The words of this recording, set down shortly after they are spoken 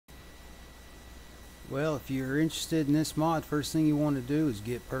Well, if you're interested in this mod, first thing you want to do is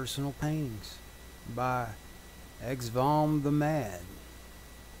get Personal Paintings by Exvalm the Mad.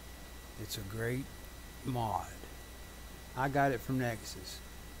 It's a great mod. I got it from Nexus.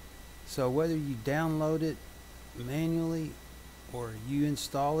 So whether you download it manually or you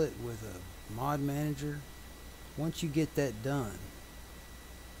install it with a mod manager, once you get that done,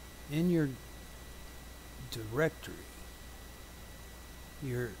 in your directory,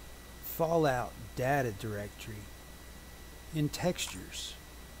 your Fallout data directory, in textures,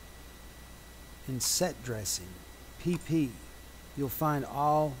 in set dressing, PP, you'll find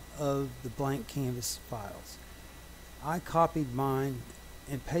all of the blank canvas files. I copied mine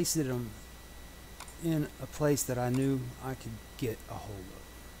and pasted them in a place that I knew I could get a hold of.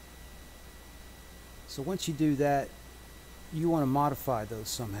 So once you do that, you want to modify those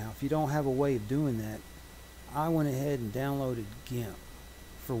somehow. If you don't have a way of doing that, I went ahead and downloaded GIMP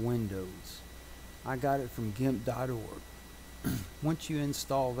for Windows. I got it from gimp.org. Once you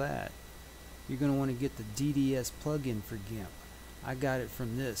install that, you're going to want to get the DDS plugin for GIMP. I got it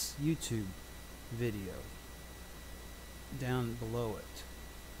from this YouTube video down below it.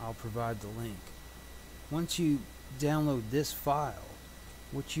 I'll provide the link. Once you download this file,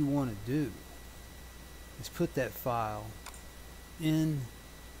 what you want to do is put that file in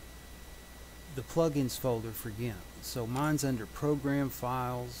the plugins folder for GIMP. So mine's under Program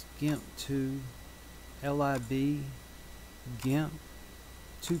Files, GIMP 2, LIB, GIMP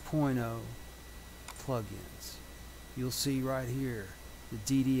 2.0 plugins. You'll see right here the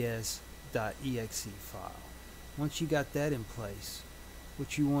DDS.exe file. Once you got that in place,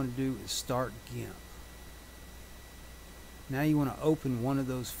 what you want to do is start GIMP. Now you want to open one of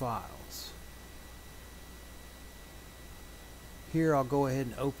those files. Here I'll go ahead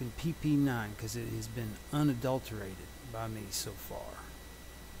and open PP9 because it has been unadulterated by me so far.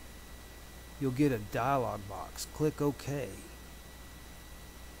 You'll get a dialog box. Click OK.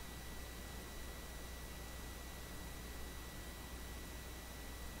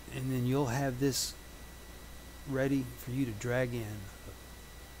 And then you'll have this ready for you to drag in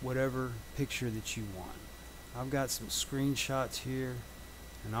whatever picture that you want. I've got some screenshots here,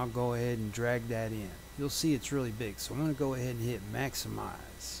 and I'll go ahead and drag that in. You'll see it's really big, so I'm going to go ahead and hit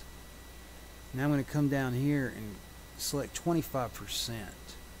maximize. Now I'm going to come down here and select 25%.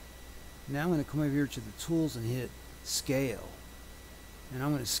 Now I'm going to come over here to the tools and hit scale, and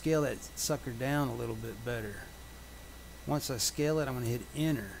I'm going to scale that sucker down a little bit better. Once I scale it, I'm going to hit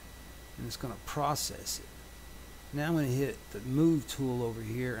enter, and it's going to process it. Now I'm going to hit the move tool over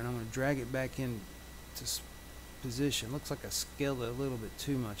here, and I'm going to drag it back into position. Looks like I scaled it a little bit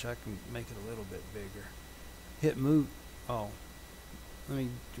too much. I can make it a little bit bigger. Hit move. Oh, let me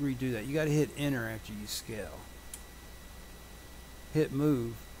redo that. You got to hit enter after you scale. Hit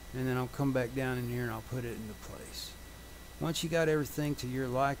move, and then I'll come back down in here and I'll put it into place. Once you got everything to your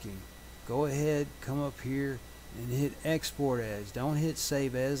liking, go ahead, come up here and hit export as. Don't hit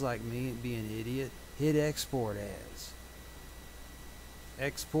save as like me and be an idiot. Hit export as.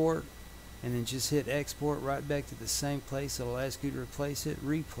 Export, and then just hit export right back to the same place. It'll ask you to replace it.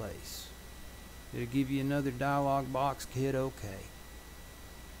 Replace. It'll give you another dialog box. Hit OK,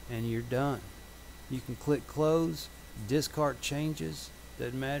 and you're done. You can click close, discard changes,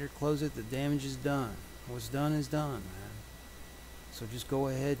 doesn't matter, close it. The damage is done. What's done is done, man. So just go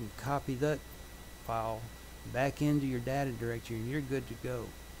ahead and copy that file back into your data directory and you're good to go.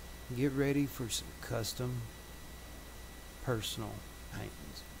 Get ready for some custom personal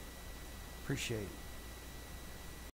paintings. Appreciate it.